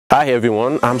Hi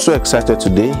everyone, I'm so excited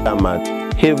today. I'm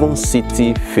at Haven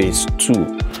City Phase 2,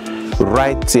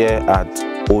 right here at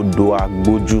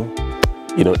Odo-Agboju,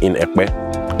 in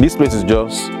Ekpe. This place is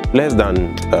just less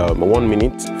than 1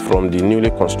 minute from the newly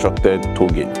constructed toll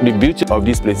gate. The beauty of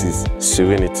this place is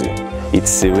serenity.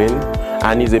 It's serene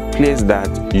and it's a place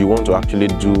that you want to actually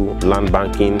do land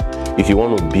banking. If you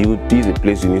want to build, this is a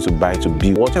place you need to buy to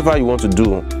build. Whatever you want to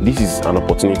do, this is an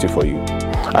opportunity for you.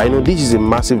 I know this is a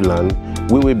massive land,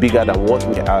 way bigger than what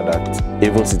we had at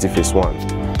Haven City Phase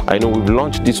 1. I know we've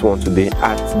launched this one today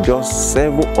at just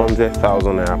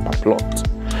 700,000 naira per plot.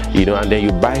 And then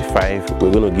you buy 5,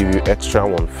 we're going to give you extra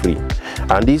 1 free.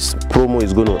 And this promo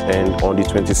is going to end on the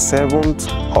 27th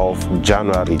of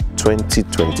January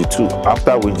 2022,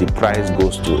 after which the price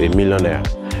goes to ₦1 million.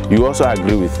 You also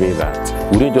agree with me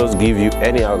that we don't just give you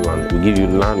any land, we give you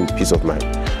land with peace of mind.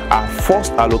 Our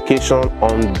first allocation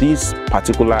on this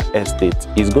particular estate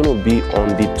is going to be on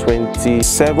the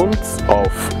 27th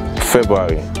of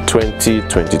February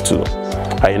 2022.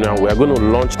 And we are going to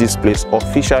launch this place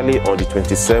officially on the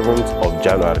 27th of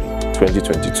January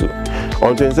 2022.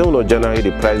 On 27th of January,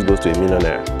 the price goes to ₦1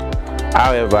 million.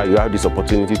 However, you have this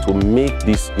opportunity to make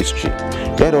this history.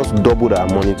 Let us double our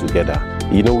money together.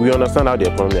 We understand how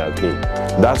the economy has been.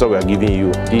 That's why we are giving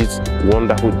you this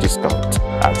wonderful discount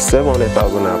at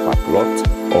 700,000 naira per plot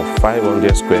of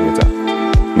 500 square meter.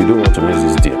 You don't want to miss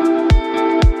this deal.